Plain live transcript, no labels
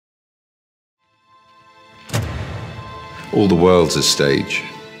All the world's a stage,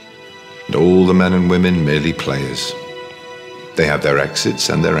 and all the men and women merely players. They have their exits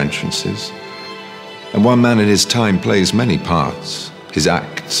and their entrances, and one man in his time plays many parts, his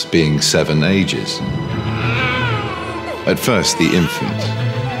acts being 7 ages. At first the infant,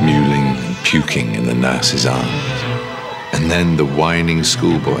 mewling and puking in the nurse's arms, and then the whining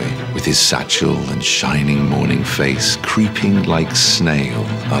schoolboy with his satchel and shining morning face, creeping like snail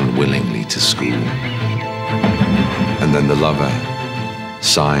unwillingly to school. And then the lover,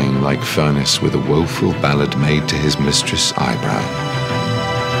 sighing like furnace with a woeful ballad made to his mistress' eyebrow.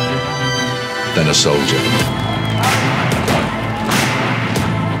 Then a soldier,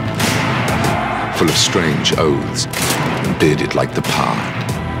 full of strange oaths, and bearded like the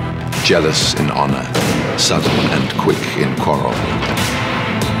pard, jealous in honor, sudden and quick in quarrel,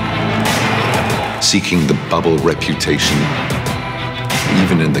 seeking the bubble reputation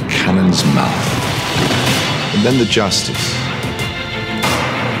even in the cannon's mouth. And then the justice,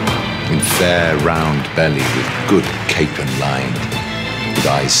 in fair round belly with good cape and line, with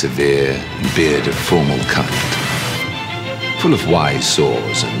eyes severe and beard of formal cut, full of wise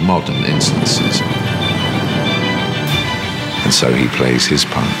saws and modern instances. And so he plays his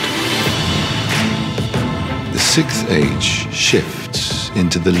part. The 6th age shifts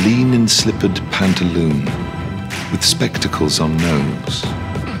into the lean and slippered pantaloon with spectacles on nose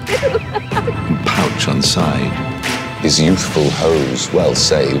and pouch on side. His youthful hose, well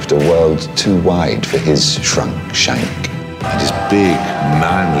saved, a world too wide for his shrunk shank. And his big,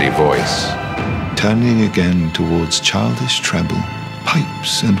 manly voice, turning again towards childish treble,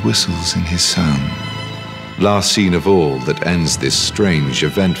 pipes and whistles in his sound. Last scene of all that ends this strange,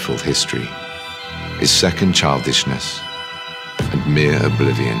 eventful history is second childishness and mere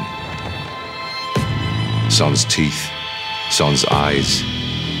oblivion. Sans teeth, sans eyes,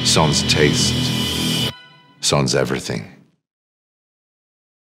 sans taste, sans everything.